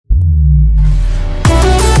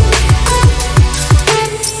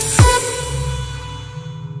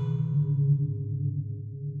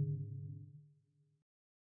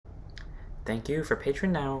Thank you for Patreon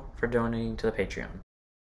now for donating to the Patreon.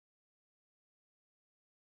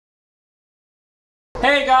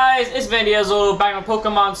 Hey guys, it's Van Diesel back on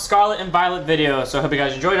Pokemon Scarlet and Violet video. So I hope you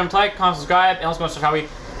guys enjoyed them. Like, comment, subscribe, and let's go to how we.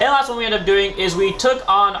 And last one we ended up doing is we took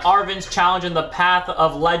on Arven's challenge in the Path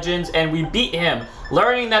of Legends and we beat him,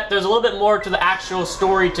 learning that there's a little bit more to the actual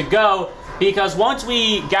story to go. Because once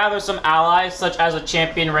we gather some allies, such as a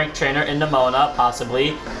champion ranked trainer in Nimona,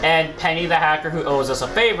 possibly, and Penny the hacker who owes us a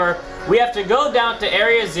favor, we have to go down to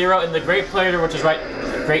Area 0 in the Great Crater, which is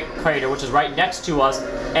right next to us,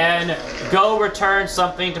 and go return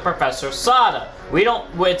something to Professor Sada.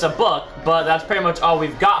 It's a book, but that's pretty much all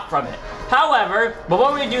we've got from it. However,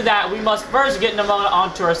 before we do that, we must first get Nimona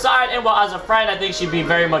onto our side, and while as a friend, I think she'd be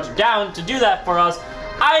very much down to do that for us.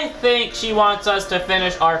 I think she wants us to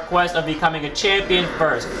finish our quest of becoming a champion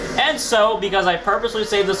first. And so, because I purposely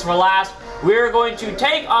saved this for last, we're going to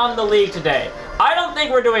take on the league today. I don't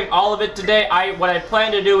think we're doing all of it today. What I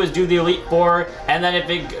plan to do is do the Elite Four, and then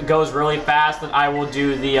if it goes really fast, then I will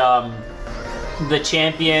do the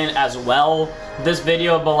champion as well this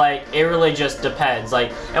video, but like, it really just depends.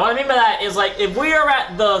 Like, and what I mean by that is, like, if we are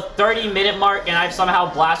at the 30-minute mark and I've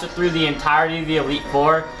somehow blasted through the entirety of the Elite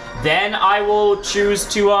Four, then I will choose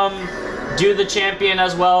to do the champion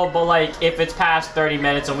as well. But like, if it's past 30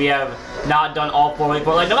 minutes and we have not done all 4 Elite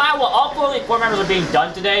Four, like no matter what, all 4 Elite Four members are being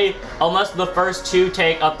done today, unless the first 2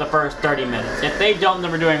 take up the first 30 minutes. If they don't,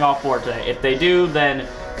 then we're doing all 4 today. If they do, then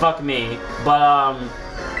fuck me. But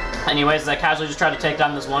anyways, I casually just tried to take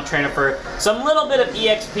down this one trainer for some little bit of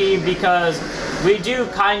EXP because we do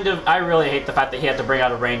kind of, I really hate the fact that he had to bring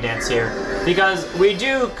out a rain dance here, because we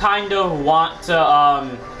do kind of want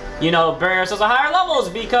to, you know, bury ourselves at higher levels,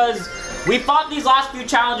 because we fought these last few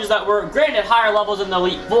challenges that were granted higher levels than the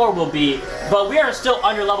Elite Four will be, but we are still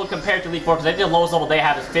under leveled compared to Elite Four, because I think the lowest level they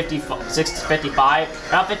have is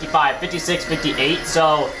 55, not 55, 56, 58,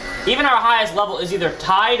 so even our highest level is either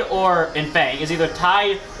tied or, in Fang, is either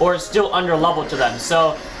tied or still under leveled to them.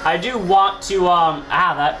 So I do want to,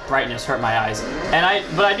 that brightness hurt my eyes.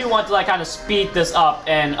 But I do want to like kind of speed this up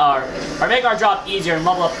and, or make our job easier and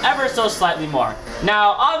level up ever so slightly more.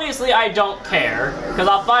 Now, obviously I don't care, because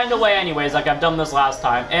I'll find a way anyways, like I've done this last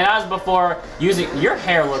time. And as before, your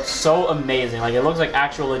hair looks so amazing. Like, it looks like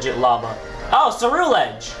actual legit lava. Oh,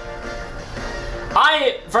 Cerulege!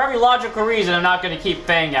 For every logical reason, I'm not going to keep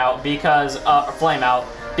Fang out because, Flame out,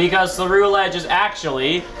 because Cerulege is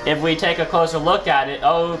actually, if we take a closer look at it,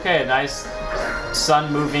 okay, nice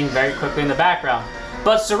sun moving very quickly in the background.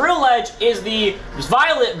 But Cerulege is the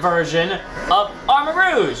violet version of Armor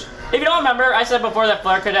Rouge. If you don't remember, I said before that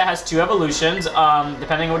Flare Cadet has 2 evolutions.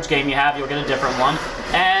 Depending on which game you have, you'll get a different one.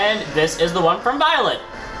 And this is the one from Violet.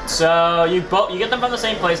 So you get them from the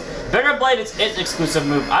same place. Bitter Blade is its exclusive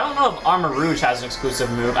move. I don't know if Armor Rouge has an exclusive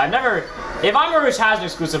move. If Armor Rouge has an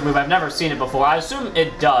exclusive move, I've never seen it before. I assume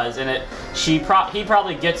it does, and he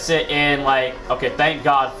probably gets it in like, okay, thank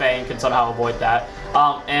God Fang can somehow avoid that.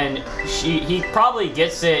 And he probably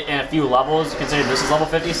gets it in a few levels, considering this is level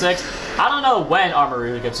 56. I don't know when Armor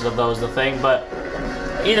Rouge gets it of those, the thing, but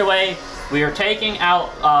either way, we are taking out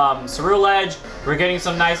Cerulege. We're getting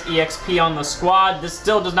some nice EXP on the squad. This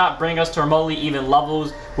still does not bring us to remotely even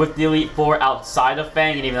levels with the Elite Four outside of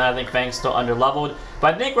Fang, and even though I think Fang's still under leveled.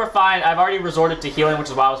 But I think we're fine. I've already resorted to healing, which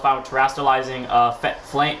is why I was fine with terastallizing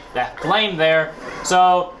flame there.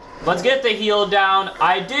 So let's get the heal down.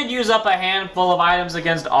 I did use up a handful of items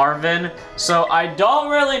against Arven, so I don't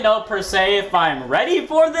really know per se if I'm ready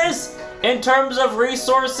for this in terms of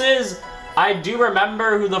resources. I do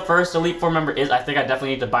remember who the first Elite Four member is. I think I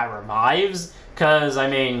definitely need to buy revives, because, I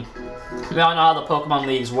mean, we all know how the Pokemon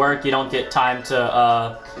Leagues work. You don't get time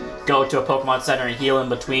to go to a Pokemon Center and heal in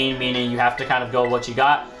between, meaning you have to kind of go what you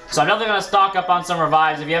got. So I'm definitely going to stock up on some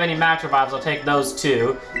revives. If you have any max revives, I'll take those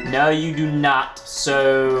too. No, you do not.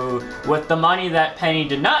 So with the money that Penny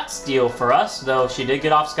did not steal for us, though she did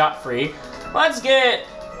get off scot-free, let's get,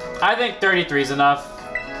 I think 33 is enough.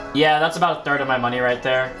 Yeah, that's about a third of my money right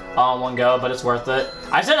there, all in one go, but it's worth it.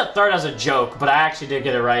 I said a third as a joke, but I actually did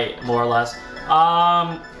get it right, more or less.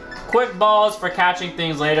 Quick balls for catching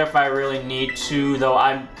things later if I really need to, though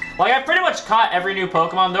I've pretty much caught every new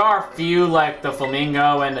Pokemon. There are a few, like the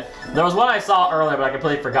Flamingo, and there was one I saw earlier, but I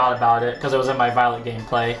completely forgot about it, because it was in my Violet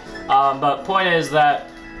gameplay. But point is that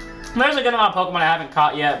there's a good amount of Pokemon I haven't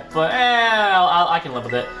caught yet, but I can live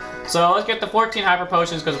with it. So let's get the 14 Hyper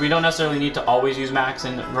Potions, because we don't necessarily need to always use max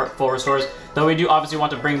and full restores, though we do obviously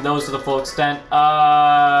want to bring those to the full extent.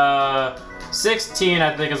 16,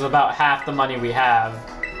 I think, is about half the money we have.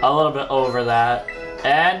 A little bit over that.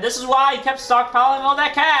 And this is why I kept stockpiling all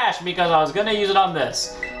that cash, because I was going to use it on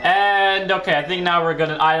this. And, okay, I think now we're good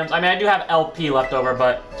at items. I mean, I do have LP left over,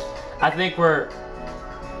 but I think we're...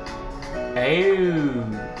 Oh.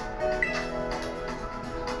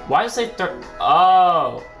 Why does it say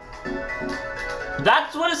Oh.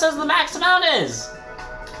 That's what it says the max amount is!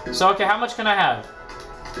 So, okay, how much can I have?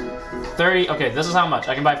 30. Okay, this is how much.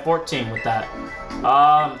 I can buy 14 with that.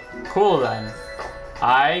 Cool then.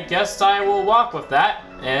 I guess I will walk with that,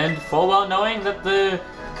 and full well knowing that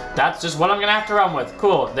that's just what I'm gonna have to run with.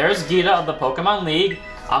 Cool. There's Gita of the Pokemon League.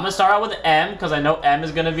 I'm gonna start out with M, because I know M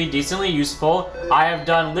is gonna be decently useful. I have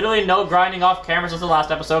done literally no grinding off camera since the last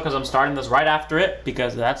episode, because I'm starting this right after it,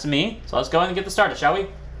 because that's me. So let's go and get this started, shall we?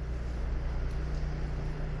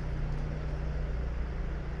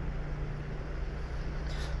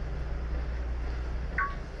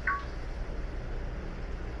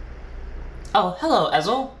 Oh, hello,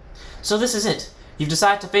 Ezel. So this is it. You've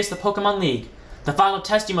decided to face the Pokemon League. The final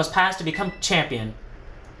test you must pass to become champion.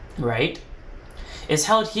 Right? Is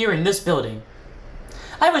held here in this building.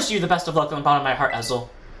 I wish you the best of luck on the bottom of my heart, Ezel.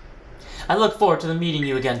 I look forward to meeting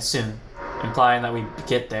you again soon. Implying that we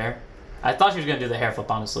get there. I thought she was going to do the hair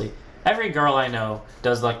flip, honestly. Every girl I know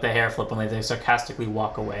does like the hair flip when they sarcastically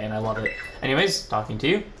walk away, and I love it. Anyways, talking to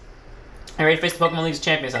you. Are you ready to face the Pokemon League's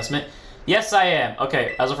champion assessment? Yes, I am.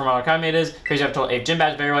 Okay, as for my Academy it is, crazy I've told 8 gym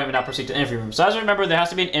badge, very well, you may now proceed to the interview room. So as you remember, there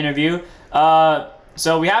has to be an interview.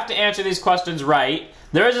 So we have to answer these questions right.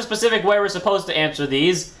 There is a specific way we're supposed to answer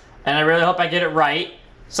these, and I really hope I get it right.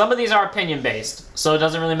 Some of these are opinion-based, so it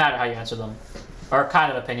doesn't really matter how you answer them. Or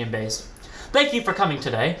kind of opinion-based. Thank you for coming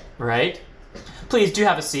today, right? Please do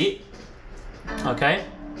have a seat. Okay.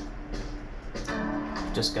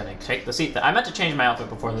 Just gonna take the seat. I meant to change my outfit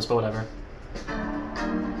before this, but whatever.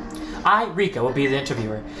 I, Rika, will be the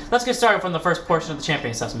interviewer. Let's get started from the first portion of the champion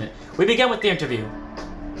assessment. We begin with the interview.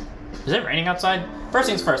 Is it raining outside? First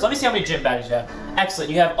things first, let me see how many gym badges you have. Excellent,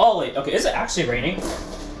 you have all 8. Okay, is it actually raining?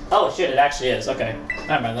 Oh shit, it actually is. Okay,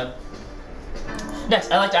 never mind then. Next,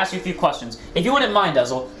 I'd like to ask you a few questions. If you wouldn't mind,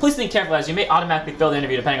 Ezel, please think carefully as you may automatically fail the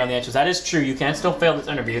interview depending on the answers. That is true, you can still fail this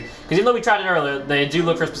interview. Because even though we tried it earlier, they do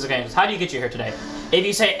look for specific answers. How do you get you here today? If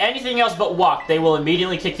you say anything else but walk, they will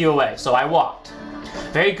immediately kick you away. So I walked.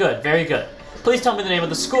 Very good, very good. Please tell me the name of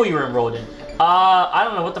the school you were enrolled in. I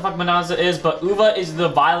don't know what the fuck Mananza is, but Uva is the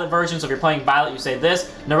Violet version, so if you're playing Violet, you say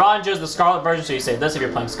this. Naranja is the Scarlet version, so you say this if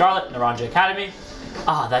you're playing Scarlet, Naranja Academy.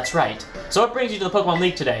 Ah, that's right. So what brings you to the Pokemon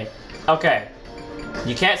League today? Okay.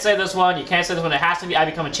 You can't say this one, you can't say this one, it has to be I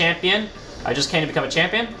become a champion. I just came to become a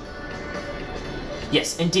champion?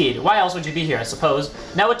 Yes, indeed. Why else would you be here, I suppose?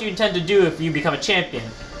 Now what do you intend to do if you become a champion?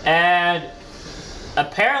 And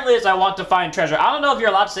apparently it's I want to find treasure. I don't know if you're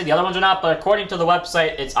allowed to say the other ones or not, but according to the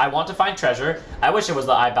website, it's I want to find treasure. I wish it was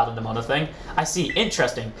the I battle Demona thing. I see.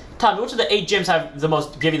 Interesting. Tell me, which of the 8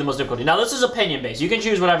 gyms give you the most difficulty? Now, this is opinion-based. You can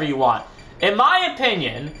choose whatever you want. In my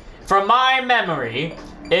opinion, from my memory,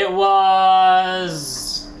 it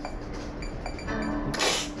was...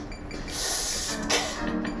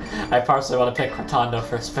 I personally want to pick Cortando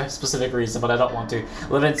for a specific reason, but I don't want to.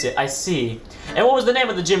 Levincia, I see. And what was the name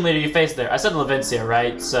of the gym leader you faced there? I said Levincia,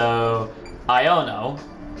 right? So, Iono.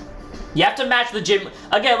 You have to match the gym.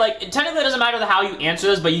 Again, like, technically it doesn't matter how you answer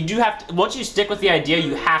this, but you do have to, once you stick with the idea,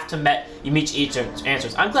 you have to meet each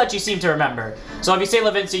answers. I'm glad you seem to remember. So if you say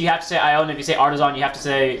Levincia, you have to say Iono. If you say Artisan, you have to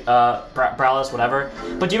say Browlis, whatever.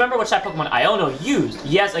 But do you remember which type Pokemon Iono used?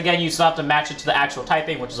 Yes, again, you still have to match it to the actual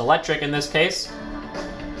typing, which is electric in this case.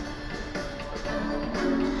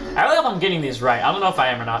 I really hope I'm getting these right. I don't know if I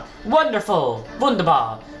am or not. Wonderful!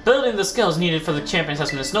 Wunderbar! Building the skills needed for the champion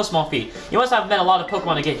assessment is no small feat. You must have met a lot of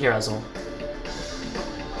Pokemon to get here, Ezel.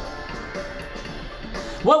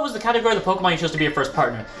 What was the category of the Pokemon you chose to be your first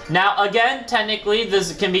partner? Now, again, technically,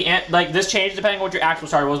 this can be, like, this changed depending on what your actual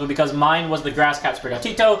starter was, but because mine was the Grass Cat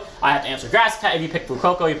Sprigatito, I have to answer Grass Cat. If you pick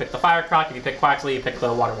Fuecoco, you pick the Fire Croc. If you pick Quaxley, you pick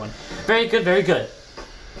the Water one. Very good, very good.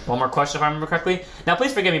 One more question if I remember correctly. Now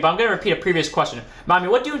please forgive me, but I'm going to repeat a previous question. Remind me,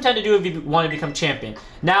 what do you intend to do if you want to become champion?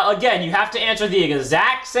 Now again, you have to answer the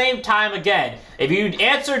exact same time again. If you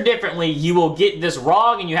answer differently, you will get this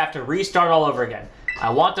wrong and you have to restart all over again. I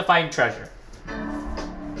want to find treasure.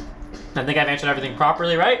 I think I've answered everything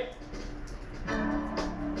properly, right?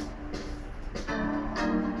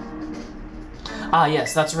 Ah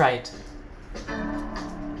yes, that's right.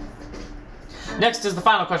 Next is the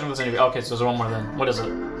final question of this interview. Okay, so there's one more then. What is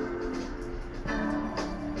it?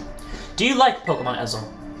 Do you like Pokemon, Ezel?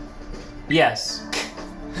 Yes.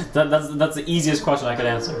 That's the easiest question I could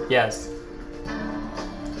answer. Yes.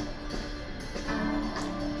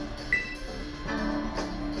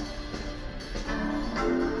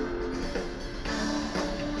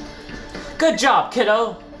 Good job,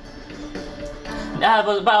 kiddo! that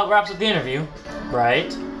about wraps up the interview,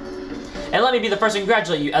 right? And let me be the first to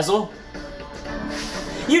congratulate you, Ezel.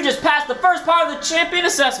 You just passed the first part of the champion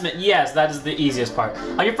assessment. Yes, that is the easiest part.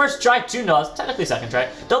 On your first try, too, no, that's technically second try.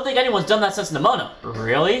 Don't think anyone's done that since Nemono.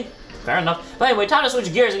 Really? Fair enough. But anyway, time to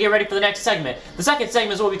switch gears and get ready for the next segment. The second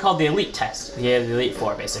segment is what we call the Elite Test. Yeah, the Elite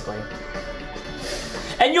Four, basically.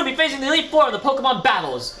 And you'll be facing the Elite Four in the Pokemon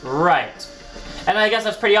battles. Right. And I guess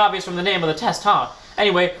that's pretty obvious from the name of the test, huh?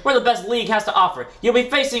 Anyway, we're the best league has to offer. You'll be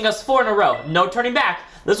facing us 4 in a row. No turning back.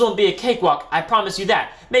 This won't be a cakewalk, I promise you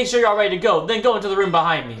that. Make sure you're all ready to go, then go into the room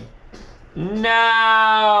behind me.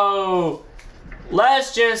 Now,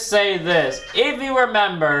 let's just say this. If you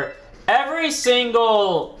remember, every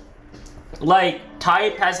single,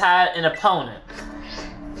 type has had an opponent.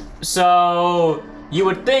 So, you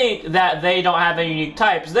would think that they don't have any unique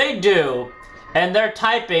types. They do. And their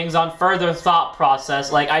typings on further thought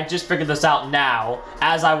process, I just figured this out now,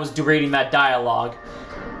 as I was reading that dialogue,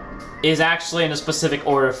 is actually in a specific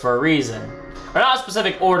order for a reason. Or not a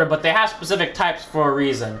specific order, but they have specific types for a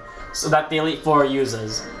reason, so that the Elite Four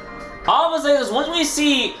uses. All I'm gonna say is, once we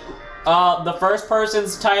see the first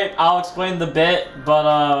person's type, I'll explain the bit,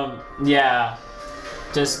 but yeah.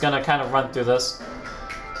 Just gonna kind of run through this.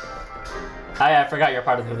 I forgot you're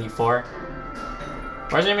part of the Elite Four.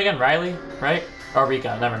 Where's your name again? Riley? Right? Or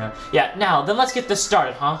Rika, never know. Yeah, now, then let's get this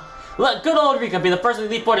started, huh? Let good old Rika be the first of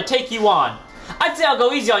the Elite Four to take you on. I'd say I'll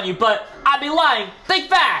go easy on you, but I'd be lying. Think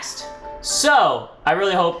fast! So, I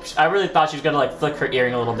really thought she was gonna, flick her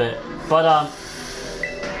earring a little bit. But,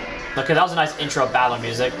 okay, that was a nice intro battle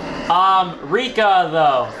music. Rika,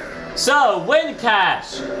 though. So, Wind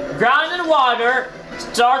Cash. Ground and Water.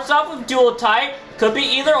 Starts off with dual type. Could be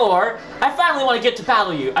either or. I finally want to get to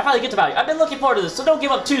battle you. I've been looking forward to this, so don't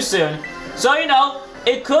give up too soon. So, you know,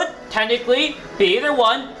 it could technically be either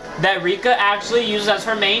one that Rika actually uses as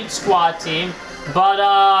her main squad team. But,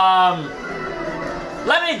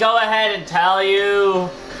 let me go ahead and tell you,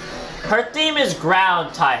 her theme is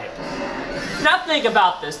ground type. Now think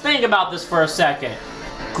about this. Think about this for a second.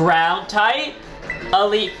 Ground type,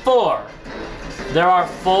 Elite Four. There are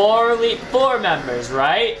 4 Elite Four members,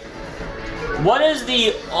 right? What is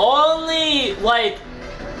the only,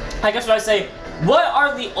 what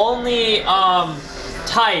are the only,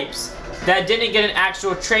 types that didn't get an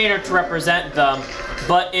actual trainer to represent them,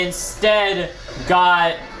 but instead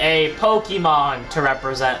got a Pokemon to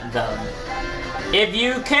represent them? If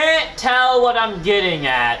you can't tell what I'm getting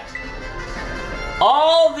at,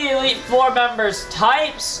 all the Elite Four members'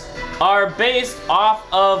 types are based off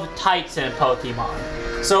of Titan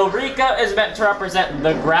Pokemon. So Rika is meant to represent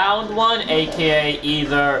the ground one, aka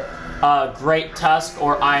either Great Tusk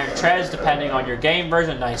or Iron Treads, depending on your game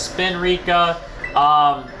version. Nice spin, Rika.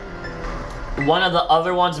 One of the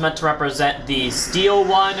other ones meant to represent the Steel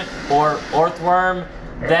one, or Earthworm.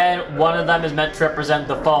 Then one of them is meant to represent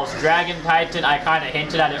the False Dragon Titan. I kind of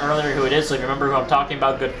hinted at it earlier who it is, so if you remember who I'm talking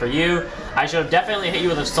about, good for you. I should have definitely hit you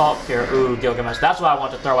with Assault here. Ooh, Gilgamesh. That's why I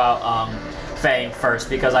want to throw out Fang first,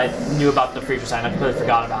 because I knew about the Freezer sign. I completely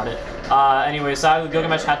forgot about it. Anyway, so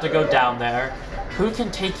Gilgamesh had to go down there. Who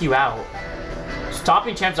can take you out?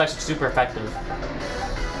 Stopping Champ is actually super effective.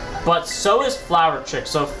 But so is Flower Chick.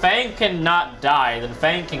 So if Fang cannot die, then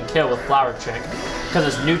Fang can kill with Flower Chick. Because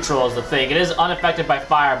it's neutral is the thing. It is unaffected by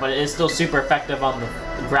fire, but it is still super effective on the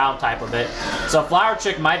ground type of it. So Flower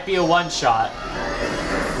Chick might be a one-shot.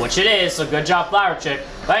 Which it is, so good job, Flower Chick.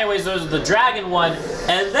 But anyways, those are the Dragon one.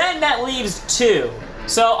 And then that leaves 2.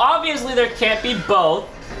 So obviously there can't be both.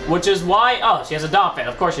 Which is why, oh, she has a Donphan.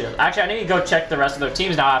 Of course she does. Actually, I need to go check the rest of their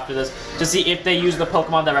teams now after this to see if they use the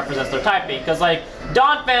Pokemon that represents their typing. Because,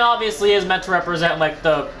 Donphan obviously is meant to represent,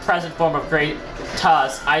 the present form of Great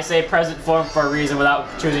Tusk. I say present form for a reason without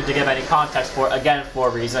choosing to give any context for it, again, for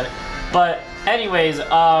a reason. But, anyways,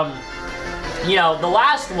 you know, the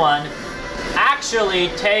last one actually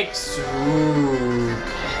takes... Ooh,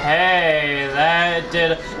 hey, that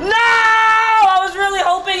did... No! I was really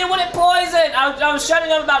hoping it wouldn't poison! I was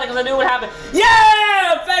shutting up about it because I knew what happened.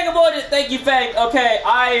 Yeah! Fang avoided! Thank you, Fang. Okay,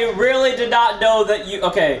 I really did not know that you...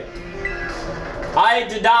 Okay. I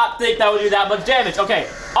did not think that would do that much damage. Okay,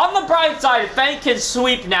 on the bright side, Fang can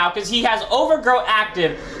sweep now because he has Overgrow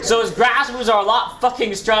active, so his grass moves are a lot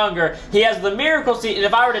fucking stronger. He has the Miracle Seed, and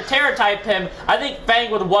if I were to Terra type him, I think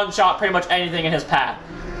Fang would one-shot pretty much anything in his path.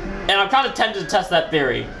 And I'm kind of tempted to test that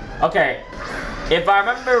theory. Okay, if I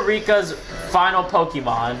remember Rika's final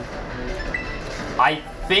Pokemon, I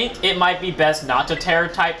think it might be best not to Terra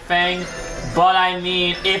type Fang. But I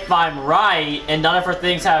mean, if I'm right, and none of her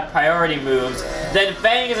things have priority moves, then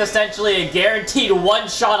Fang is essentially a guaranteed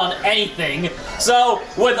one-shot on anything. So,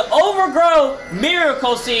 with Overgrow,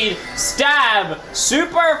 Miracle Seed, Stab,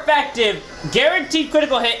 Super Effective, Guaranteed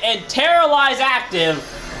Critical Hit, and Terrorize active,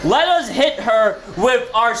 let us hit her with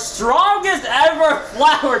our strongest ever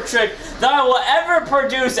flower trick that I will ever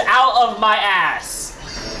produce out of my ass.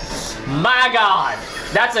 My god,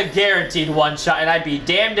 that's a guaranteed one-shot, and I'd be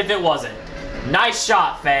damned if it wasn't. Nice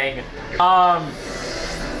shot, Fang.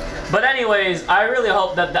 But anyways, I really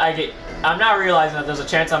hope that I'm now realizing that there's a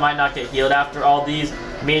chance I might not get healed after all these,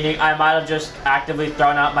 meaning I might have just actively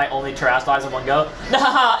thrown out my only Terrasilize in one go.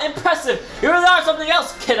 Nah, impressive! You really are something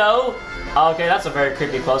else, kiddo! Okay, that's a very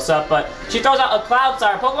creepy close-up, but she throws out a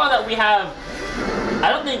Cloudsire, Pokemon that we have, I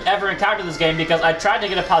don't think, ever encountered this game because I tried to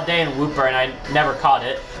get a Paldean Wooper and I never caught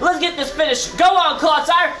it. Let's get this finished! Go on,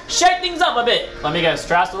 Cloudsire! Shake things up a bit! Let me get a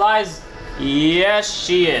Terrasilize. Yes,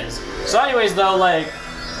 she is. So anyways, though, like,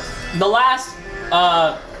 the last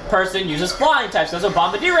person uses flying types. That's what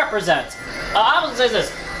Bombardier represents. I'm gonna say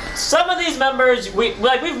this. Some of these members, we've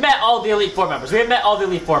met all the Elite Four members. We have met all the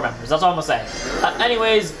Elite Four members. That's all I'm gonna say.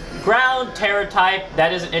 Anyways, Ground, Terra type.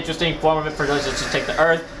 That is an interesting form of it for those that just take the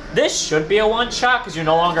Earth. This should be a one-shot because you're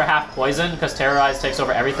no longer half poison because Terrorize takes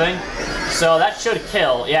over everything. So that should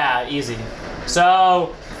kill. Yeah, easy.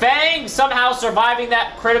 So Fang somehow surviving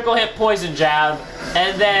that critical hit poison jab,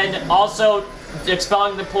 and then also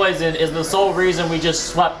expelling the poison is the sole reason we just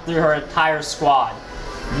swept through her entire squad.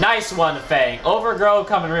 Nice one, Fang. Overgrow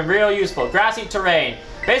coming in real useful. Grassy terrain.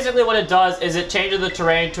 Basically what it does is it changes the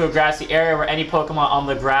terrain to a grassy area where any Pokemon on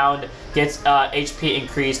the ground gets HP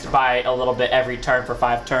increased by a little bit every turn for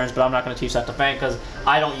 5 turns, but I'm not going to teach that to Fang because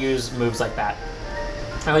I don't use moves like that.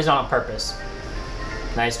 At least not on purpose.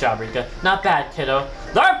 Nice job, Rika. Not bad, kiddo.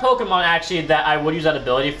 There are Pokemon actually that I would use that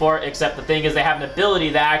ability for, except the thing is they have an ability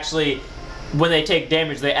that actually, when they take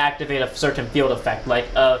damage, they activate a certain field effect. Like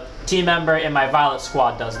a team member in my Violet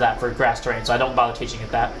squad does that for grass terrain, so I don't bother teaching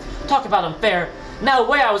it that. Talk about unfair. No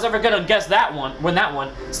way I was ever gonna guess that one, win that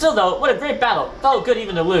one. Still though, what a great battle. Felt good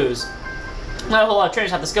even to lose. Not a whole lot of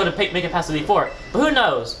trainers have the skill to make it past the V4, but who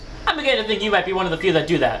knows? I'm beginning to think you might be one of the few that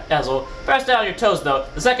do that, Ezel. Better stay on your toes though.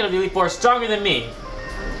 The second of the Elite Four is stronger than me.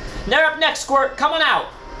 They're up next, Squirt. Come on out.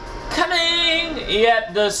 Coming!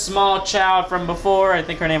 Yep, the small child from before. I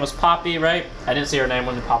think her name was Poppy, right? I didn't see her name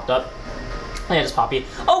when it popped up. I think it's Poppy.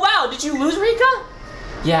 Oh wow, did you lose Rika?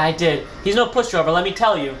 Yeah, I did. He's no pushover, let me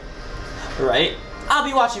tell you. Right? I'll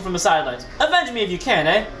be watching from the sidelines. Avenge me if you can,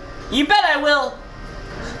 eh? You bet I will!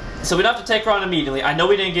 So we don't have to take her on immediately. I know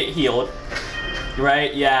we didn't get healed.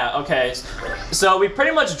 Right? Yeah, okay. So we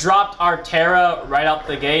pretty much dropped our Terra right out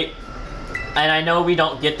the gate. And I know we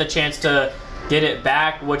don't get the chance to get it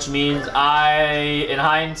back, which means I, in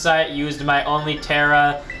hindsight, used my only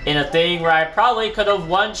Terra in a thing where I probably could have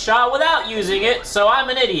one-shot without using it, so I'm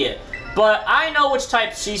an idiot. But I know which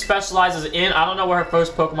type she specializes in. I don't know where her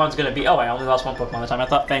first Pokemon's gonna be. Oh, I only lost one Pokemon at the time. I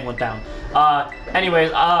thought Fang went down.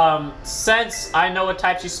 Anyways, since I know what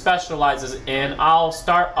type she specializes in, I'll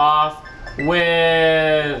start off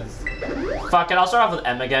with... Fuck it, I'll start off with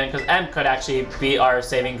M again, because M could actually be our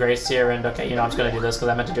saving grace here, and okay, you know, I'm just gonna do this because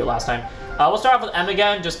I meant to do it last time. We'll start off with M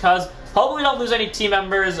again, just because. Hopefully we don't lose any team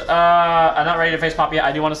members. I'm not ready to face Pop yet.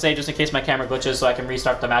 I do want to say, just in case my camera glitches, so I can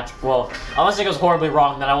restart the match. Well, unless it goes horribly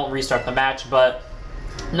wrong, then I won't restart the match, but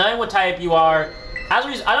knowing what type you are, I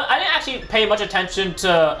didn't actually pay much attention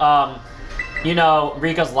to, you know,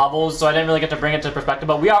 Rika's levels, so I didn't really get to bring it to perspective,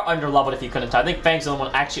 but we are under-leveled if you couldn't tell. I think Fang's the only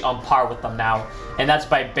one actually on par with them now, and that's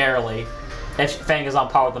by barely, if Fang is on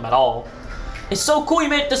par with them at all. It's so cool you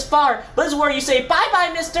made it this far, but this is where you say,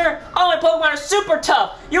 bye-bye, mister! All my Pokemon are super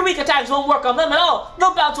tough! Your weak attacks won't work on them at all!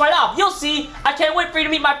 They'll bounce right off, you'll see! I can't wait for you to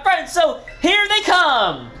meet my friends, so here they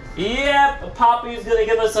come! Yep, Poppy's gonna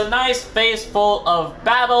give us a nice face full of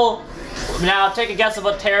battle. Now, take a guess of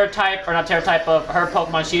what Terra type, or not Terra type, of her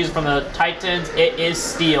Pokemon she uses from the Titans. It is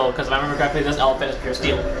Steel, because if I remember correctly, this elephant is pure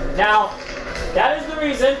Steel. Now, that is the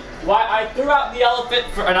reason why I threw out the elephant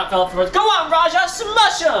for, or not fell off first. Go on, Raja,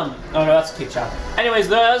 smush him! Oh no, that's a cute shot. Anyways,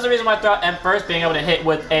 that's the reason why I threw out M first. Being able to hit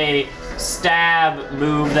with a stab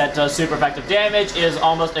move that does super effective damage is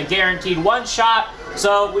almost a guaranteed one-shot.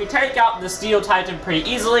 So we take out the Steel Titan pretty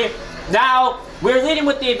easily. Now, we're leading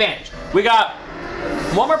with the advantage. We got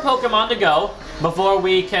one more Pokemon to go before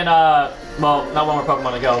we can, well, not one more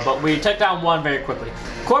Pokemon to go, but we took down one very quickly.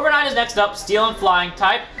 Corviknight is next up, Steel and Flying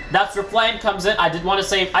type. That's where Flame comes in. I did want to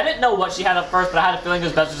say, I didn't know what she had up first, but I had a feeling it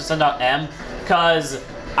was better to send out M, because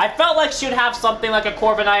I felt like she would have something like a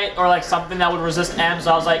Corviknight or like something that would resist M,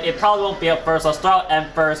 so I was like, it probably won't be up first. Let's throw out M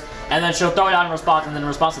first, and then she'll throw it out in response, and then in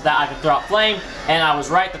response to that, I can throw out Flame, and I was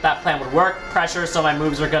right that that plan would work. Pressure, so my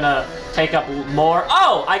moves are gonna take up more.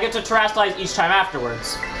 Oh, I get to Terastallize each time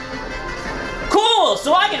afterwards. Cool,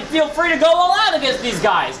 so I can feel free to go all out against these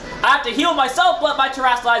guys. I have to heal myself, but my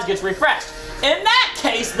Terastallize gets refreshed. In that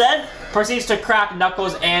case, then, proceeds to crack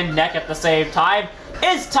Knuckles and Neck at the same time.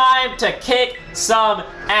 It's time to kick some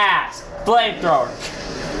ass. Flamethrower.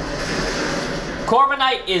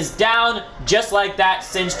 Corviknight is down just like that,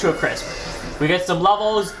 singed to a crisp. We get some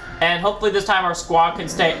levels, and hopefully this time our squad can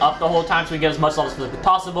stay up the whole time so we get as much levels as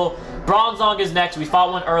possible. Bronzong is next. We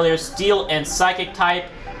fought one earlier, Steel and Psychic type.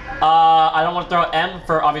 I don't want to throw out M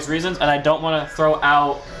for obvious reasons, and I don't want to throw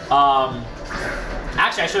out,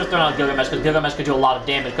 actually I should have thrown out Gilgamesh, because Gilgamesh could do a lot of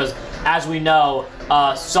damage, because as we know,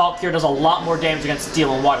 Salt Cure does a lot more damage against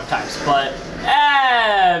Steel and Water types, but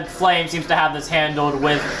Flame seems to have this handled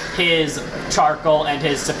with his Charcoal and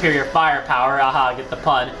his superior firepower. Aha, get the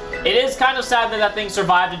pun. It is kind of sad that that thing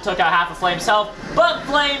survived and took out half of Flame's health, but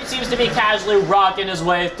Flame seems to be casually rocking his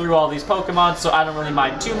way through all these Pokemon, so I don't really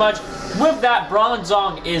mind too much. With that,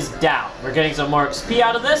 Bronzong is down. We're getting some more XP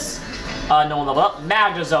out of this. No one leveled up.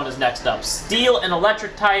 Magnezone is next up. Steel and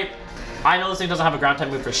Electric type. I know this thing doesn't have a ground type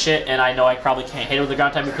move for shit, and I know I probably can't hit it with a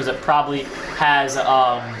ground type move because it probably has,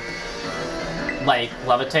 like,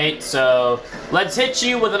 Levitate. So, let's hit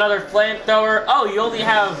you with another Flamethrower. Oh, you only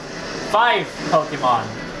have 5 Pokemon.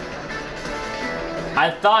 I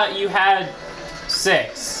thought you had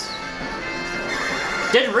 6.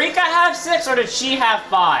 Did Rika have 6, or did she have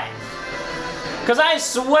 5? Because I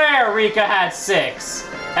swear Rika had 6.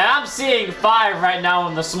 And I'm seeing 5 right now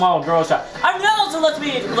in the small girl shop. I mean, that also lets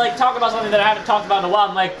me, like, talk about something that I haven't talked about in a while.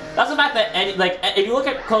 I'm like, that's the fact that, if you look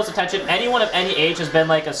at close attention, anyone of any age has been,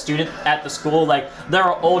 like, a student at the school. Like, there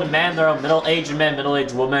are old men, there are middle-aged men,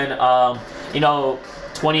 middle-aged women, you know,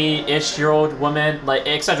 20-ish-year-old women, like,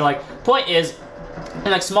 etc. Like, point is,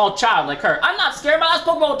 and like small child like her, I'm not scared about this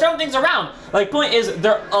Pokemon throwing things around. Like, point is,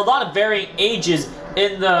 there are a lot of varying ages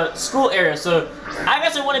in the school area, so I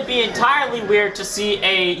guess it wouldn't be entirely weird to see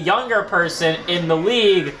a younger person in the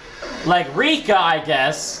league, like Rika, I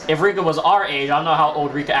guess, if Rika was our age. I don't know how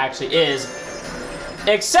old Rika actually is.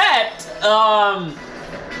 Except,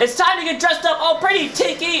 it's time to get dressed up. Oh, pretty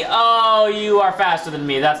Tiki. Oh, you are faster than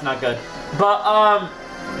me. That's not good. But,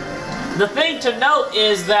 the thing to note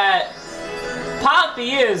is that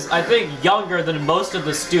Poppy is, I think, younger than most of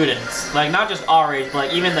the students. Like, not just our age, but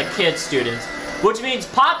like, even the kid students. Which means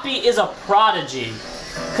Poppy is a prodigy.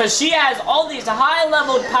 Because she has all these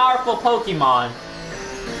high-leveled, powerful Pokemon.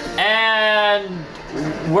 And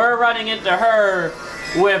we're running into her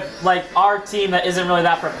with, like, our team that isn't really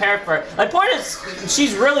that prepared for it. Like, point is,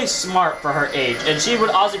 she's really smart for her age. And she would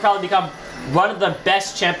also probably become one of the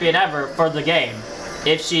best champion ever for the game.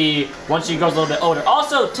 If she, once she goes a little bit older.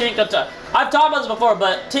 Also, Tinkatuff. I've talked about this before,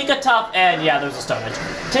 but Tinkatuff and, yeah, there's a Stone Edge.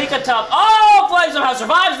 Tinkatuff, oh, Flame somehow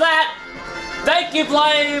survives that! Thank you,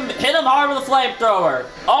 Flame! Hit him hard with a Flamethrower.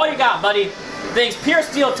 All you got, buddy. Thing's pure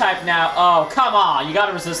Steel type now. Oh, come on. You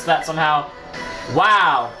gotta resist that somehow.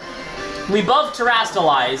 Wow. We both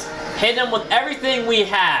Terastallize, hit him with everything we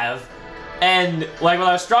have, and, like, with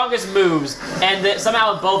our strongest moves, and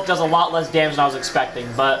somehow it both does a lot less damage than I was expecting,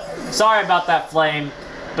 but sorry about that, Flame.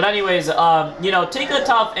 But anyways, you know,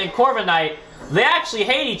 Tinkatuff and Corviknight, they actually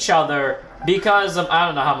hate each other because I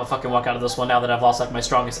don't know how I'm gonna fucking walk out of this one now that I've lost, like, my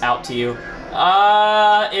strongest out to you.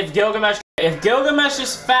 If Gilgamesh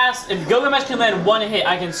is fast, if Gilgamesh can land one hit,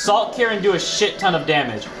 I can Salt Cure and do a shit ton of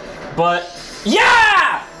damage. But,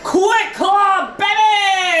 yeah! Quick Claw,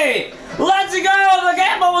 baby! Let's go! The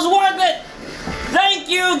gamble was worth it! Thank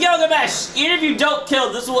you, Gilgamesh! Even if you don't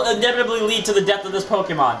kill, this will inevitably lead to the death of this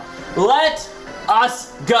Pokemon. Let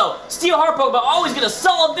us go. Steel Heart Pokemon always get a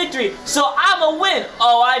solid victory, so I'm a win.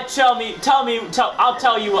 Oh, I'll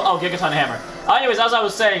tell you what. Oh, Gigaton Hammer. Anyways, as I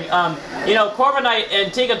was saying, you know, Corviknight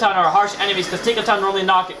and Tinkaton are harsh enemies because Tinkaton normally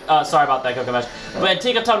knock, sorry about that, Gilgamesh, but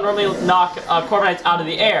Tinkaton normally knock Corviknights out of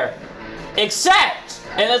the air. Except,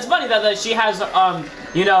 and it's funny that she has,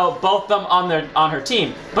 you know, both of them on her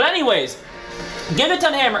team. But anyways,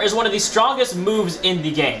 Gigaton Hammer is one of the strongest moves in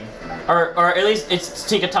the game. Or at least it's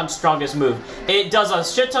Tinkaton's strongest move. It does a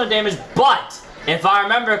shit ton of damage, but if I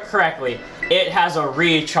remember correctly, it has a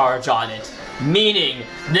recharge on it. Meaning,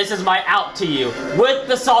 this is my out to you. With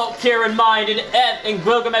the Salt Cure in mind, and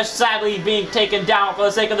Gilgamesh sadly being taken down for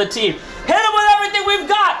the sake of the team. Hit him with everything we've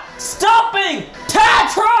got! Stomping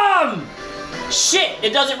Tantrum! Shit,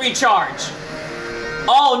 it doesn't recharge.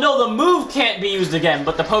 Oh no, the move can't be used again,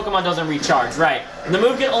 but the Pokemon doesn't recharge, right? And the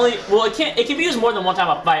move can only, well, it can be used more than one time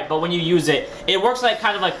a fight, but when you use it, it works like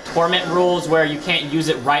kind of like Torment rules where you can't use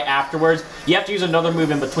it right afterwards. You have to use another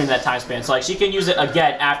move in between that time span. So like she can use it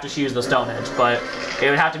again after she used the Stone Edge, but it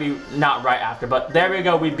would have to be not right after. But there we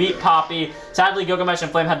go, we beat Poppy. Sadly, Gilgamesh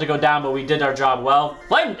and Flame had to go down, but we did our job well.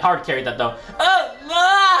 Flame hard carried that though.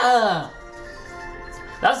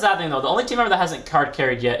 That's the sad thing though, the only team member that hasn't card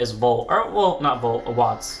carried yet is Volt. Or, well, not Volt,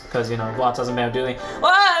 Watts. Because, you know, Watts hasn't been able to do anything.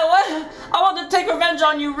 What? I want to take revenge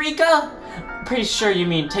on you, Rika! Pretty sure you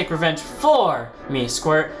mean take revenge for me,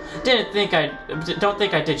 Squirt. Don't think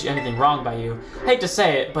I did anything wrong by you. Hate to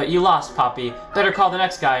say it, but you lost, Poppy. Better call the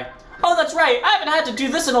next guy. Oh, that's right, I haven't had to do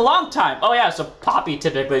this in a long time. Oh yeah, so Poppy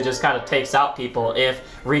typically just kind of takes out people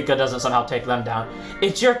if Rika doesn't somehow take them down.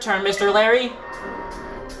 It's your turn, Mr. Larry.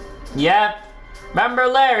 Yep. Remember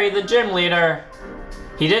Larry, the gym leader.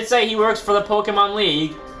 He did say he works for the Pokemon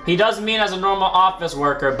League. He does mean as a normal office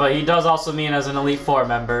worker, but he does also mean as an Elite Four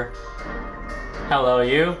member. Hello,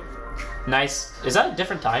 you. Nice. Is that a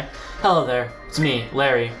different time? Hello there. It's me,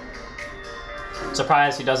 Larry.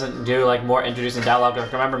 Surprised he doesn't do like more introducing dialogue.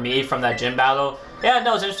 Like, remember me from that gym battle? Yeah,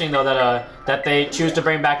 no, it's interesting though that they choose to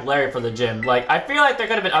bring back Larry for the gym. Like, I feel like there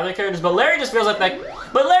could have been other characters, but Larry just feels like that.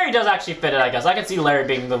 But Larry does actually fit it, I guess. I can see Larry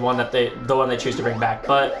being the one they choose to bring back.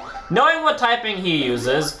 But knowing what typing he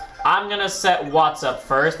uses, I'm gonna set Watts up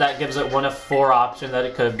first. That gives it one of 4 options that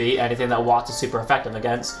it could be. Anything that Watts is super effective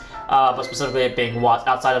against. But specifically it being Watts.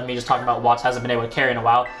 Outside of me just talking about Watts hasn't been able to carry in a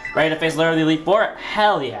while. Ready to face Larry the Elite Four?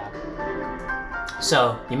 Hell yeah.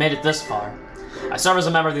 So, you made it this far. I serve as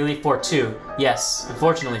a member of the Elite Four too. Yes,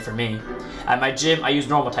 unfortunately for me. At my gym, I use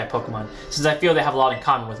normal type Pokemon, since I feel they have a lot in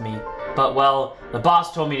common with me. But, well, the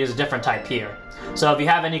boss told me to use a different type here. So if you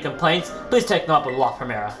have any complaints, please take them up with La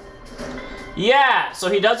Primera. Yeah,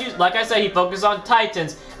 so he does use, like I said, he focuses on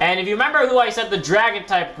Titans. And if you remember who I said the Dragon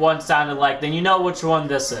type one sounded like, then you know which one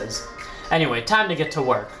this is. Anyway, time to get to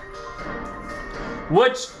work.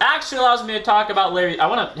 Which actually allows me to talk about Larry. I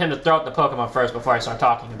want him to throw out the Pokemon first before I start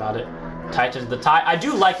talking about it. Titans, I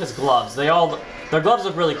do like his gloves. Their gloves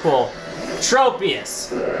look really cool.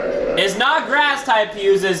 Tropius is not grass type he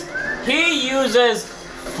uses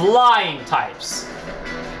flying types.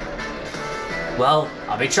 Well,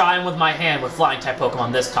 I'll be trying with my hand with flying type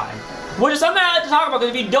Pokemon this time. Which is something I like to talk about,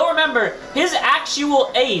 because if you don't remember, his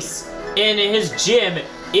actual ace in his gym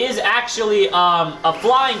is actually a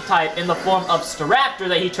flying type in the form of Staraptor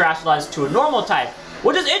that he terrestrialized to a normal type.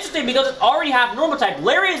 Which is interesting because it's already half normal type.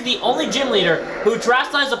 Larry is the only gym leader who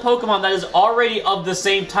terrestrialized a Pokemon that is already of the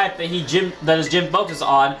same type that his gym focuses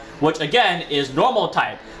on, which again is normal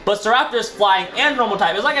type. But Staraptor is flying and normal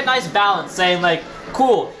type. It's like a nice balance, saying like,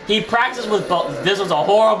 cool, he practiced with both. This was a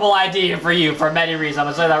horrible idea for you for many reasons. I'm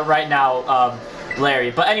gonna say that right now, Larry.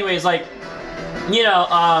 But anyways, like, you know,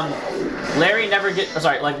 Larry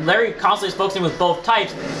Larry constantly is focusing with both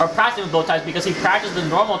types, or practicing with both types, because he practiced the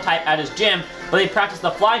normal type at his gym, but he practiced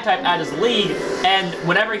the flying type at his league, and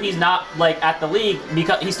whenever he's not, like, at the league,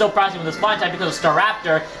 because he's still practicing with his flying type because of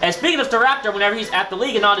Staraptor. And speaking of Staraptor, whenever he's at the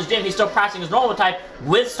league and not his gym, he's still practicing his normal type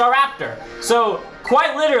with Staraptor. So,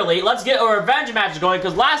 quite literally, let's get a revenge match going,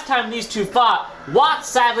 because last time these two fought, Watts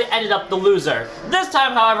sadly ended up the loser. This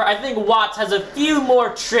time, however, I think Watts has a few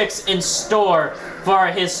more tricks in store for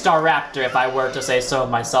his Staraptor, if I were to say so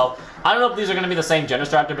myself. I don't know if these are going to be the same gender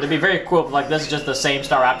Staraptor, but it'd be very cool if like this is just the same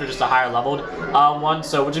Staraptor, just a higher leveled one,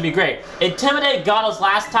 so which would be great. Intimidate got us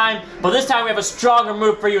last time, but this time we have a stronger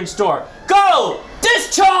move for you in store. Go!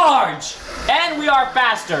 Discharge! And we are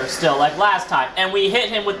faster still, like last time. And we hit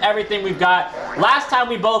him with everything we've got. Last time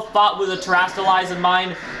we both fought with a Terrestrialize in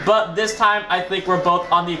mind, but this time I think we're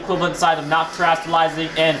both on the equivalent side of not Terrestrializing,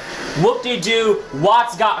 and whoop-de-doo,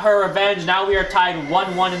 Watts got her revenge. Now we are tied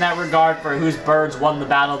 1-1 in that regard for whose birds won the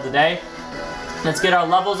battle of the day. Let's get our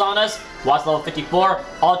levels on us. Watts level 54,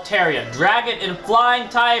 Altaria, Dragon and Flying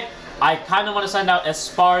type. I kind of want to send out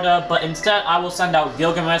Esparta, but instead I will send out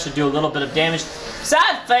Gilgamesh to do a little bit of damage.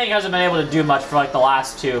 Sad Fang hasn't been able to do much for like the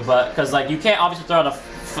last two, but because like you can't obviously throw out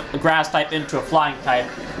a grass type into a flying type.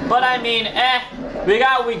 But I mean, we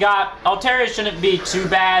got what we got. Altaria shouldn't be too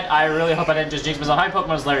bad. I really hope I didn't just jinx myself. How many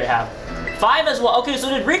Pokemon does Larry have? 5 as well. Okay, so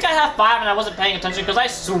did Rika have 5 and I wasn't paying attention? Because I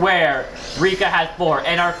swear Rika had 4.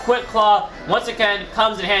 And our Quick Claw, once again,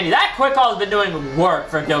 comes in handy. That Quick Claw has been doing work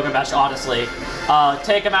for Gilgamesh, honestly.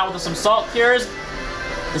 Take him out with some Salt Cures.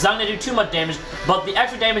 It's not going to do too much damage, but the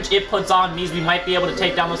extra damage it puts on means we might be able to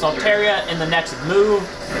take down this Altaria in the next move.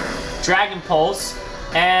 Dragon Pulse.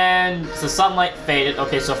 And the Sunlight faded.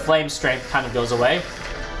 Okay, so Flame Strength kind of goes away.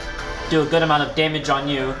 Do a good amount of damage on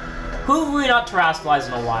you. Who have we not terrestrialized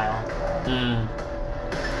in a while?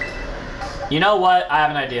 You know what? I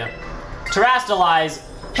have an idea. Terrastalize.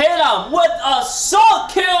 Hit him with a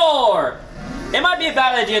Salt Cure! It might be a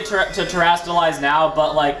bad idea to Terrastalize now,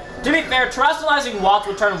 but like, to be fair, Terrastalizing Watts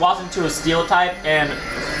would turn Watts into a Steel type, and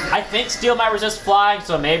I think Steel might resist flying,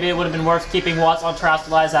 so maybe it would have been worth keeping Watts on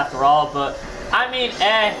Terrastalize after all, but I mean,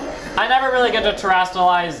 I never really get to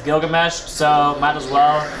Terrastalize Gilgamesh, so might as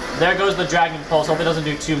well. There goes the Dragon Pulse. Hope it doesn't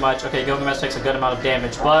do too much. Okay, Gilgamesh takes a good amount of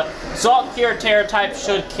damage, but Salt Cure Terror type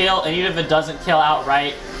should kill, and even if it doesn't kill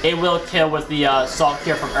outright, it will kill with the Salt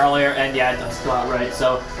Cure from earlier, and yeah, it does kill outright,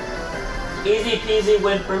 so easy peasy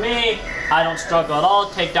win for me. I don't struggle at all.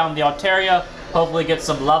 Take down the Altaria. Hopefully get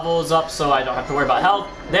some levels up so I don't have to worry about health.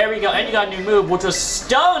 There we go, and you got a new move, which was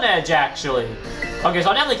Stone Edge, actually. Okay, so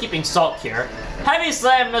I'm definitely keeping Salt Cure. Heavy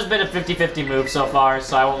Slam has been a 50-50 move so far,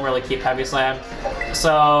 so I won't really keep Heavy Slam.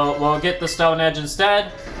 So we'll get the Stone Edge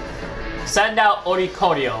instead. Send out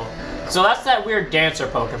Oricorio. So that's that weird dancer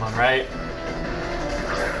Pokemon, right?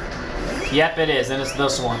 Yep, it is, and it's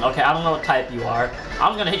this one. Okay, I don't know what type you are.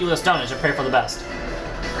 I'm gonna hit you with a Stone Edge and pray for the best.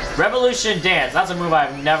 Revolution Dance. That's a move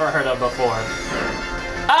I've never heard of before.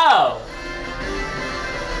 Oh!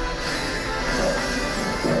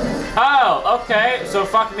 Oh, okay. So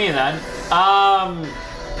fuck me then.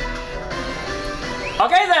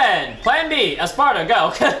 Okay then. Plan B. Esparta,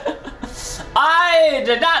 go. I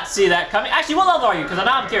did not see that coming. Actually, what level are you? Because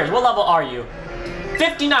now I'm curious. What level are you?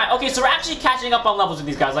 59. Okay, so we're actually catching up on levels with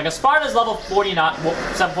these guys. Like, Esparta's level 49,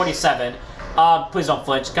 47. Please don't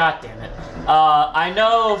flinch. God damn it. I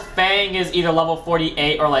know Fang is either level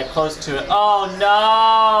 48 or like close to it. Oh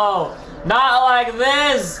no! Not like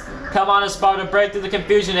this! Come on, Esparta, break through the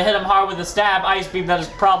confusion and hit him hard with a stab. Ice Beam, that is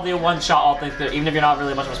probably a one-shot, all things good, even if you're not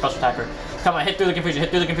really much of a special attacker. Come on, hit through the confusion, hit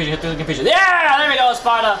through the confusion, hit through the confusion. Yeah! There we go,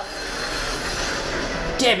 Esparta!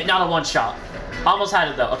 Damn it, not a one-shot. Almost had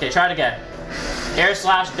it though. Okay, try it again. Air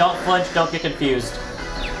Slash, don't flinch, don't get confused.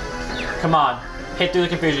 Come on. Hit through the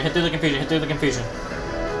confusion, hit through the confusion, hit through the confusion.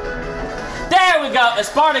 There we go!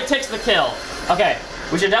 Esparta takes the kill. Okay,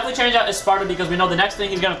 we should definitely change out Esparta because we know the next thing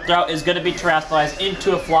he's going to throw is going to be Terrastalize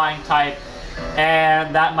into a flying type.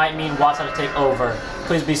 And that might mean Watts has to take over.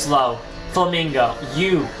 Please be slow. Flamingo,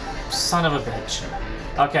 you son of a bitch.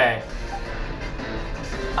 Okay.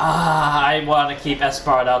 I want to keep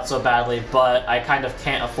Esparta out so badly, but I kind of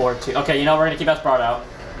can't afford to. Okay, you know, we're going to keep Esparta out.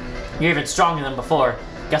 You're even stronger than before.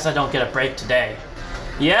 Guess I don't get a break today.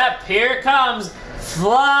 Yep, here it comes.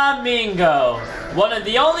 Flamingo. One of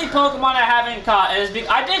the only Pokemon I haven't caught.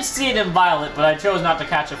 I did see it in Violet, but I chose not to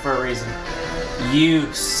catch it for a reason.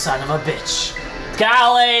 You son of a bitch.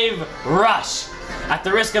 Galave Rush. At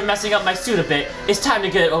the risk of messing up my suit a bit, it's time to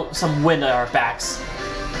get some wind at our backs.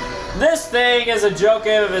 This thing is a joke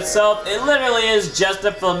in of itself. It literally is just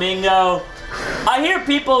a Flamingo. I hear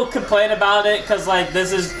people complain about it because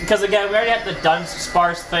again, we already had the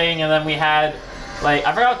Dunsparce thing, and then we had like,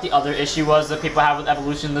 I forgot what the other issue was that people have with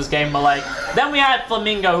evolution in this game, but like, then we had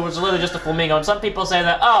Flamingo, who was literally just a Flamingo, and some people say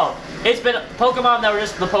that, oh, it's been Pokemon that were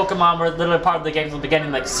just the Pokemon were literally part of the game from the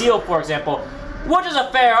beginning, like Seal, for example, which is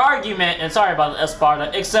a fair argument, and sorry about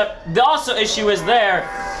Esparta, except the also issue is there,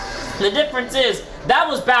 the difference is, that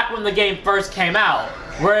was back when the game first came out,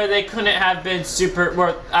 where they couldn't have been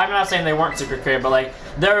I'm not saying they weren't super creative, but like,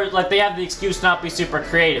 they have the excuse to not be super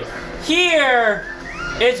creative. Here,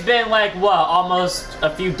 it's been like, what, almost a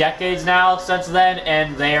few decades now since then,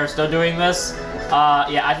 and they are still doing this.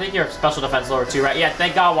 Yeah, I think your special defense lower too, right? Yeah,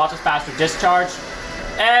 thank God Watts is faster discharge.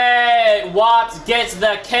 Hey, Watts gets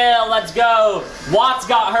the kill, let's go. Watts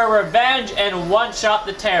got her revenge and one-shot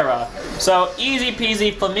the Terra. So, easy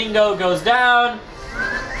peasy, Flamingo goes down,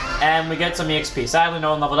 and we get some EXP. Sadly,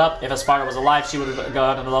 no one leveled up. If Esparta was alive, she would have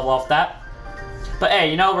gone and level off that. But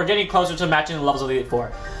hey, you know, we're getting closer to matching the levels of the Elite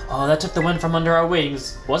Four. Oh, that took the wind from under our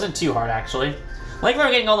wings. Wasn't too hard, actually. Like,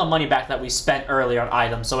 we're getting all the money back that we spent earlier on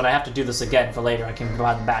items, so when I have to do this again for later, I can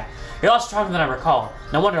provide them back. You're a lot stronger than I recall.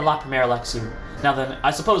 No wonder La Primera elects you. Now then,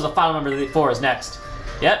 I suppose the final member of the Elite Four is next.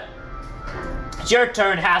 Yep. It's your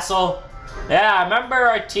turn, Hassel. Yeah, remember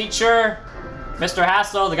our teacher, Mr.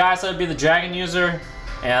 Hassel, the guy said to be the dragon user?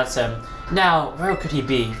 Yeah, that's him. Now, where could he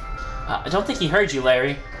be? I don't think he heard you,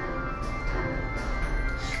 Larry.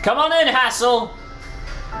 Come on in, Hassel!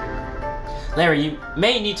 Larry, you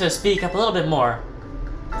may need to speak up a little bit more.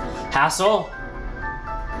 Hassel?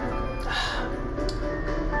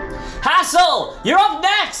 Hassel! You're up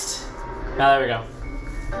next! Now, there we go.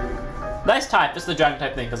 Nice type. This is the dragon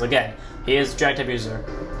type thing, because again, he is a dragon type user.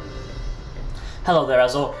 Hello there,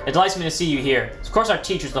 Hassel. It delights me to see you here. Of course, our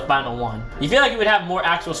teacher's the final one. You feel like you would have more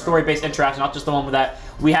actual story-based interaction, not just the one with that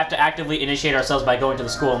we have to actively initiate ourselves by going to the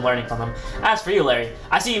school and learning from them. As for you, Larry,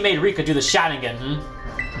 I see you made Rika do the Sharingan,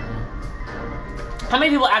 how many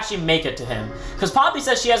people actually make it to him? Because Poppy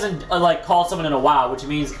says she hasn't like called someone in a while, which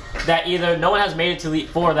means that either no one has made it to Elite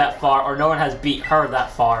Four that far, or no one has beat her that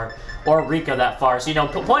far, or Rika that far. So you know,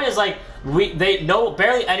 the point is like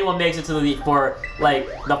barely anyone makes it to the Elite Four, like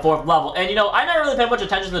the 4th level. And you know, I never really pay much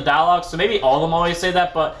attention to the dialogue, so maybe all of them always say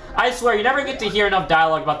that. But I swear, you never get to hear enough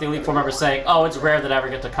dialogue about the Elite Four members saying, "Oh, it's rare that I ever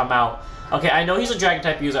get to come out." Okay, I know he's a Dragon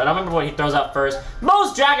type user. I don't remember what he throws out first.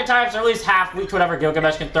 Most Dragon types are at least half weak to whatever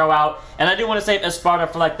Gilgamesh can throw out. And I do want to save Esparta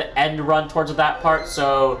for like the end run towards that part.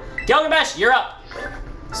 So, Gilgamesh, you're up.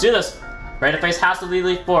 Let's do this. Ready to face Hassel the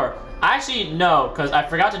Elite Four. I actually know, because I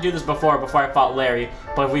forgot to do this before I fought Larry.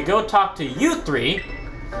 But if we go talk to you three,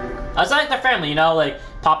 it's like their family, you know? Like,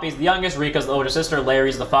 Poppy's the youngest, Rika's the older sister,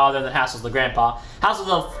 Larry's the father, and then Hassel's the grandpa. Hassel's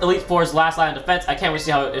the Elite Four's last line of defense. I can't wait to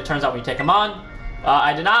see how it turns out when you take him on.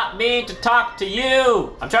 I did not mean to talk to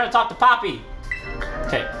you. I'm trying to talk to Poppy.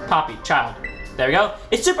 Okay, Poppy, child. There we go.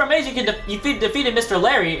 It's super amazing you defeated Mr.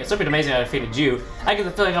 Larry. It's super amazing I defeated you. I get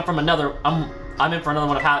the feeling I'm in for another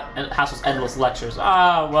one of Hassel's endless lectures.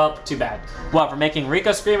 Ah, well, too bad. What, for making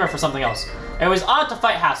Rika scream or for something else? It was odd to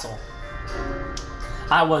fight Hassel.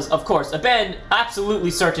 I was, of course,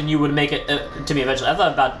 absolutely certain you would make it to me eventually. I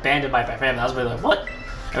thought about abandoned by my family. I was really like, what?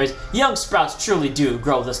 Anyways, young sprouts truly do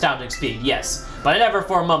grow with astounding speed, yes. But I never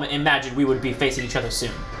for a moment imagined we would be facing each other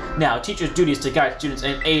soon. Now, teachers' duty is to guide students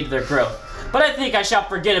and aid their growth. But I think I shall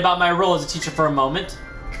forget about my role as a teacher for a moment.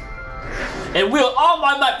 And wield all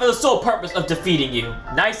my might for the sole purpose of defeating you.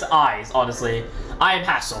 Nice eyes, honestly. I am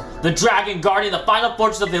Hassel, the Dragon Guardian, the final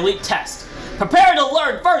fortress of the Elite Test. Prepare to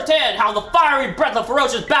learn firsthand how the fiery breath of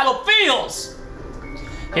ferocious battle feels!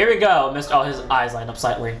 Here we go, Mr. Oh, his eyes line up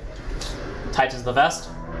slightly. Tightens the vest.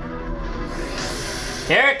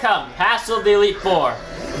 Here it comes, Hassel the Elite Four.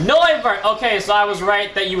 Noivert! Okay, so I was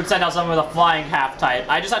right that you would send out someone with a flying half type.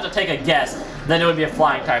 I just had to take a guess, then it would be a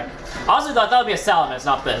flying type. I also thought that would be a Salamence,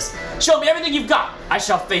 not this. Show me everything you've got! I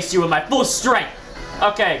shall face you with my full strength!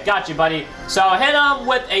 Okay, got you, buddy. So hit him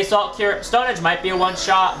with a Salt Cure. Stone Edge might be a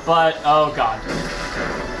one-shot, but oh god.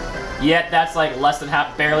 Yet that's like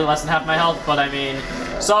barely less than half my health, but I mean,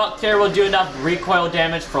 Salt Cure will do enough recoil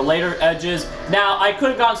damage for later edges. Now, I could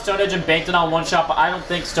have gone Stone Edge and banked it on one-shot, but I don't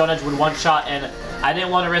think Stone Edge would one-shot, and I didn't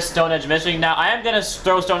want to risk Stone Edge missing. Now, I am going to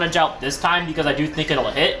throw Stone Edge out this time because I do think it'll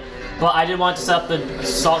hit, but I did want to set up the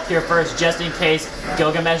Salt Cure first just in case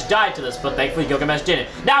Gilgamesh died to this, but thankfully Gilgamesh didn't.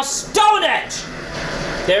 Now, Stone Edge!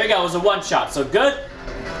 There we go, it was a one-shot, so good.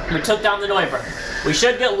 We took down the Noivern. We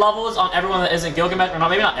should get levels on everyone that isn't Gilgamesh, or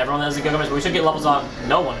maybe not everyone that isn't Gilgamesh, but we should get levels on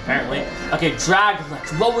no one, apparently. Okay,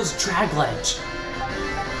 Dragledge. What was Dragledge?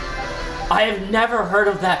 I have never heard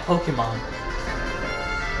of that Pokemon.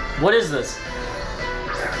 What is this?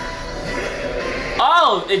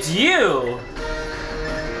 Oh, it's you!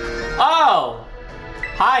 Oh!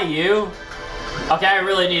 Hi, you. Okay, I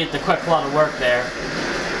really needed the quick lot of work there.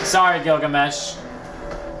 Sorry, Gilgamesh.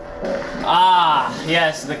 Ah,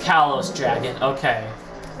 yes, the Kalos Dragon. Okay.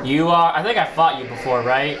 You are... I think I fought you before,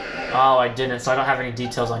 right? Oh, I didn't, so I don't have any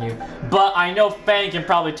details on you. But I know Fang can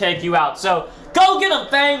probably take you out, so go get him,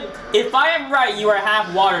 Fang! If I am right, you are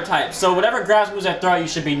half water type, so whatever grass moves I throw at you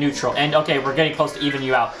should be neutral. And, okay, we're getting close to even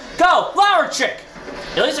you out. Go! Flower Chick!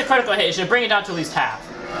 At least a critical hit. It should bring it down to at least half.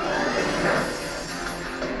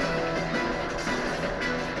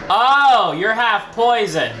 Oh, you're half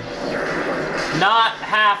poison. Not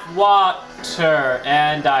half water,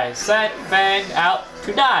 and I sent Fang out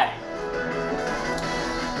to die.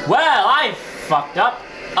 Well, I fucked up.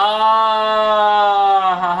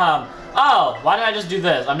 Oh, why did I just do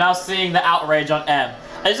this? I'm now seeing the outrage on M.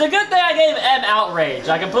 It's a good thing I gave M outrage.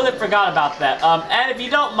 I completely forgot about that. And if you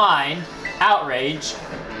don't mind, outrage.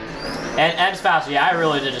 And M's faster. Yeah, I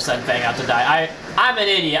really did just send Fang out to die. I'm an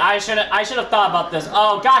idiot. I should have thought about this.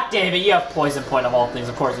 Oh, god damn it, you have poison point of all things.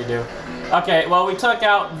 Of course you do. Okay, well, we took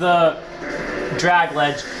out the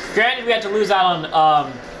Dragledge. Granted, we had to lose out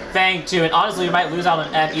on Fang too, and honestly, we might lose out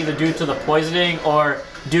on M either due to the poisoning or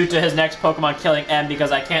due to his next Pokemon killing M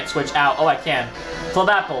because I can't switch out. Oh, I can.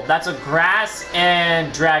 Flabapple. That's a grass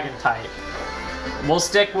and dragon type. We'll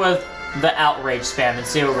stick with the outrage spam and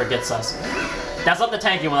see where it gets us. That's not the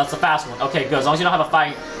tanky one, that's the fast one. Okay, good. As long as you don't have a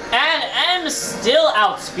fight. And M still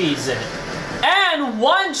outspeeds it. And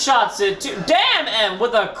one-shots it too. Damn, M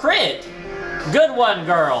with a crit. Good one,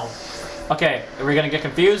 girl. Okay, are we gonna get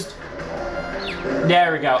confused?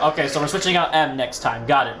 There we go. Okay, so we're switching out M next time.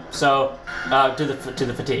 Got it. So, to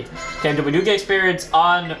the fatigue. Okay, do we get experience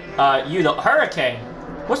on you, the Hurricane?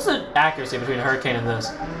 What's the accuracy between a Hurricane and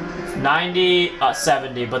this? 90,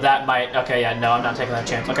 70, but that might... Okay, yeah, no, I'm not taking that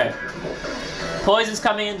chance. Okay. Poison's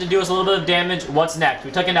coming in to do us a little bit of damage. What's next?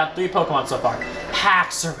 We've taken down 3 Pokemon so far.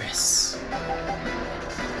 Haxorus.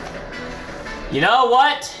 You know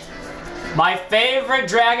what? My favorite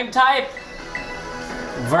dragon type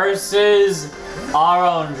versus our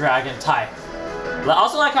own dragon type. I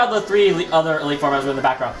also like how the three other elite formers were in the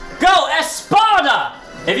background. Go, Esparta!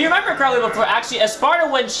 If you remember correctly before, actually, Esparta,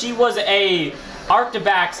 when she was a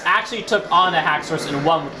Arctibax, actually took on a Haxorus and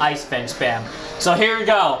won with Ice Fang spam. So here we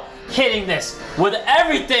go, hitting this with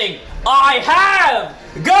everything I have!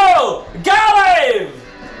 Go, Galave!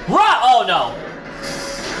 Oh no.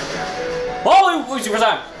 Oh, we first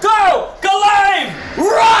time. Go, Galave!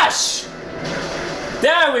 Rush!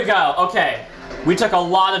 There we go, okay. We took a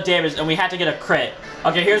lot of damage and we had to get a crit.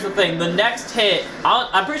 Okay, here's the thing. The next hit,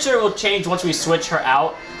 I'm pretty sure it will change once we switch her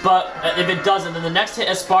out. But if it doesn't, then the next hit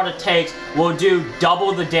Esparta takes will do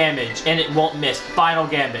double the damage and it won't miss. Final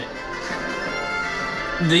Gambit.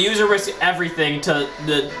 The user risks everything to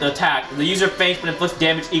the attack. The user faints but inflicts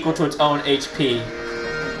damage equal to its own HP.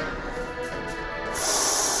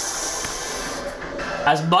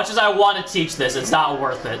 As much as I want to teach this, it's not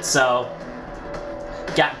worth it, so...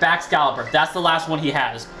 Baxcalibur, that's the last one he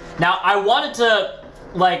has. Now, I wanted to,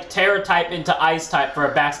 like, Terra type into Ice type for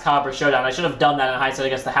a Baxcalibur showdown. I should have done that in hindsight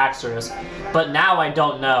against the Haxorus. But now I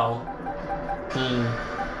don't know.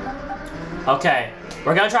 Okay.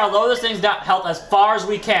 We're gonna try to lower this thing's health as far as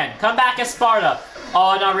we can. Come back, Esparta! Oh,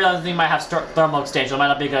 I don't realize the thing might have thermal exchange. So it might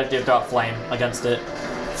not be a good idea to throw out Flame against it.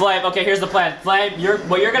 Flame, okay, here's the plan. Flame,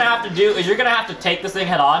 what you're gonna have to do is you're gonna have to take this thing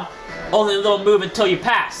head on. Only a little move until you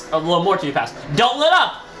pass. A little more till you pass. Don't let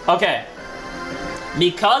up! Okay.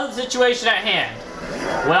 Because of the situation at hand,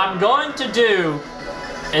 what I'm going to do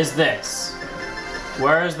is this.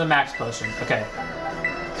 Where is the max potion? Okay.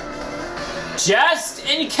 Just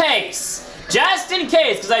in case,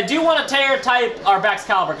 because I do want to Terra type our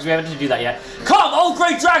Baxcalibur, because we haven't to do that yet. Come, oh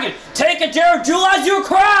great dragon, take a Terra Jewel as your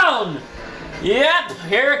crown! Yep,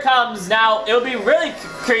 here it comes. Now, it would be really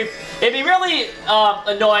it'd be really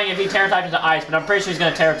annoying if he Terra typed into Ice, but I'm pretty sure he's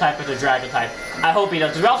going to Terra type into Dragon type. I hope he does,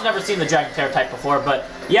 because we've also never seen the Dragon Terra type before, but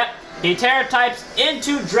yep, he Terra types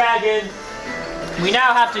into Dragon. We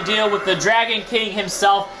now have to deal with the Dragon King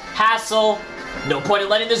himself, Hassel. No point in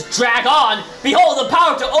letting this drag on. Behold the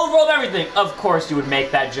power to overwhelm everything. Of course you would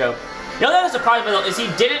make that joke. The only thing that surprised me though is he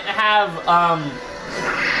didn't have,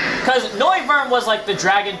 because Noivern was like the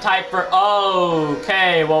dragon type for,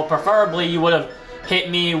 okay, well preferably you would have hit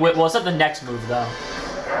me with, well it's not the next move though.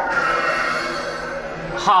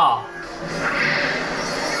 Ha.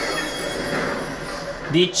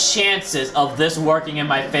 The chances of this working in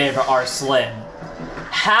my favor are slim.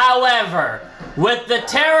 However, with the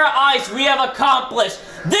Terra Ice we have accomplished.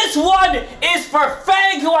 This one is for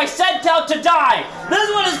Fang, who I sent out to die. This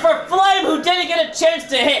one is for Flame, who didn't get a chance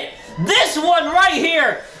to hit. This one right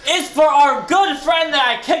here is for our good friend that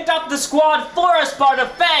I kicked off the squad for Esparta,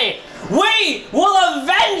 Faye. We will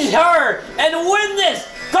avenge her and win this.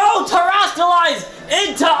 Go Terrastalize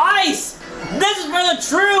into Ice. This is for the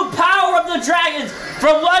true power of the dragons.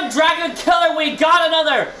 From one dragon killer, we got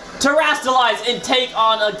another. Terrastalize and take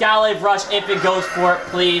on a Galave Rush if it goes for it,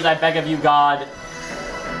 please. I beg of you, God.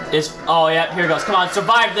 Oh, yeah, here it goes. Come on,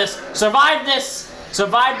 survive this. Survive this.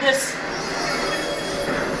 Survive this.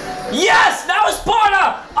 Yes! Now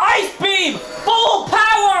Esparta! Ice Beam! Full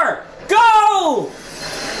power! Go!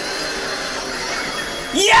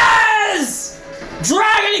 Yes!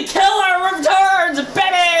 Dragon Killer returns,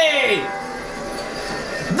 baby!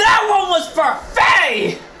 That one was for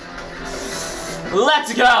Faye!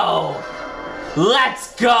 Let's go!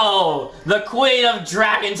 Let's go! The Queen of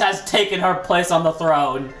Dragons has taken her place on the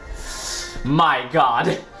throne. My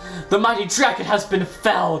God. The mighty dragon has been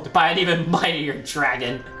felled by an even mightier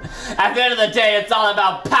dragon. At the end of the day, it's all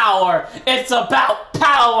about power. It's about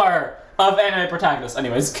power of anime protagonists.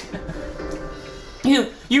 Anyways.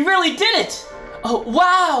 You really did it! Oh,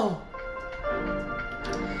 wow!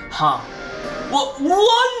 Huh. Well,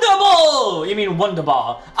 wonderful! You mean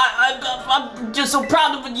Wonderball. I'm just so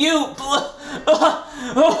proud of you.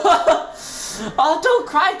 Oh, don't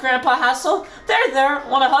cry, Grandpa Hassel. There.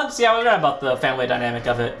 Want a hug? See, I was right about the family dynamic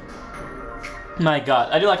of it. My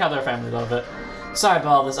God, I do like how their family love it. Sorry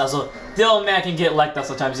about all this, Hassel. The old man can get like that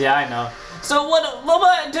sometimes. Yeah, I know. So what will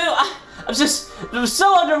I do? I'm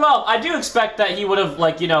so underwhelmed. I do expect that he would have,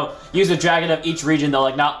 like, you know, used a dragon of each region, though,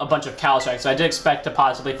 like, not a bunch of Calystrikes. So I did expect to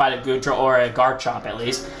possibly fight a Goodra or a Garchomp, at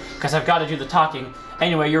least. Because I've got to do the talking.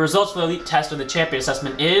 Anyway, your results for the elite test of the champion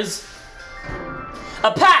assessment is...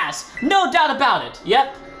 a pass! No doubt about it.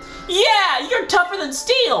 Yep. Yeah, you're tougher than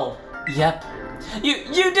steel. Yep. You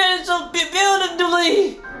did it so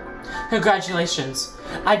beautifully. Congratulations.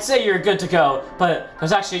 I'd say you're good to go, but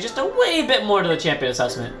there's actually just a wee bit more to the champion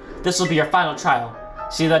assessment. This will be your final trial.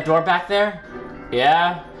 See that door back there?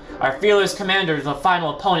 Yeah? Our fearless commander, the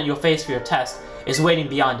final opponent you'll face for your test, is waiting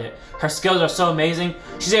beyond it. Her skills are so amazing,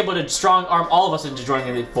 she's able to strong-arm all of us into joining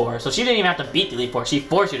the Elite Four. So she didn't even have to beat the Elite Four, she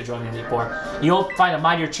forced you to join the Elite Four. You'll find a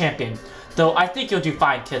mightier champion. Though I think you'll do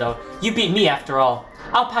fine, kiddo. You beat me after all.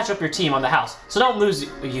 I'll patch up your team on the house, so don't lose.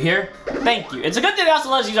 You hear? Thank you. It's a good thing they also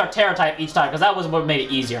let us use our Terra type each time, because that was what made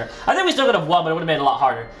it easier. I think we still could have won, but it would have made it a lot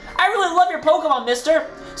harder. I really love your Pokemon, mister,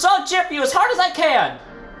 so I'll cheer for you as hard as I can.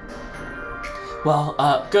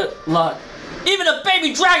 Well, good luck. Even a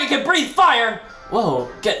baby dragon can breathe fire! Whoa,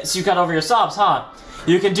 so you got over your sobs, huh?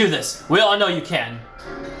 You can do this. We all know you can.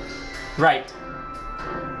 Right.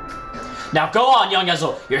 Now go on, young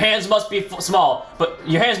Ezel. Your hands must be small, but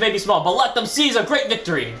your hands may be small, but let them seize a great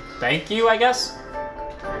victory. Thank you, I guess.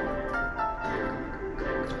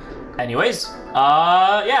 Anyways,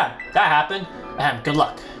 yeah, that happened. Good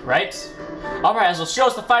luck, right? All right, Ezel, show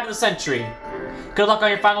us the fight of the century. Good luck on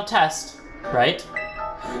your final test, right?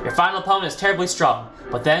 Your final opponent is terribly strong,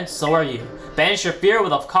 but then so are you. Banish your fear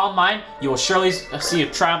with a calm mind. You will surely see a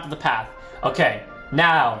triumph of the path. Okay,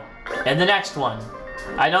 now, in the next one.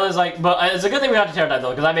 I know there's like, but it's a good thing we got to Terra type though,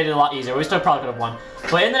 because I made it a lot easier. We still probably could have won.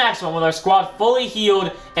 But in the next one, with our squad fully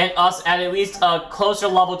healed and us at least a closer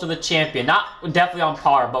level to the champion, not definitely on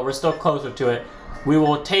par, but we're still closer to it, we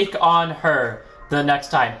will take on her the next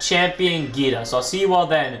time, Champion Gita. So I'll see you all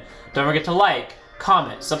then. Don't forget to like,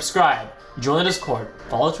 comment, subscribe, join the Discord,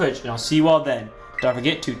 follow Twitch, and I'll see you all then. Don't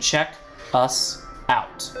forget to check us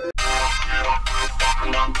out.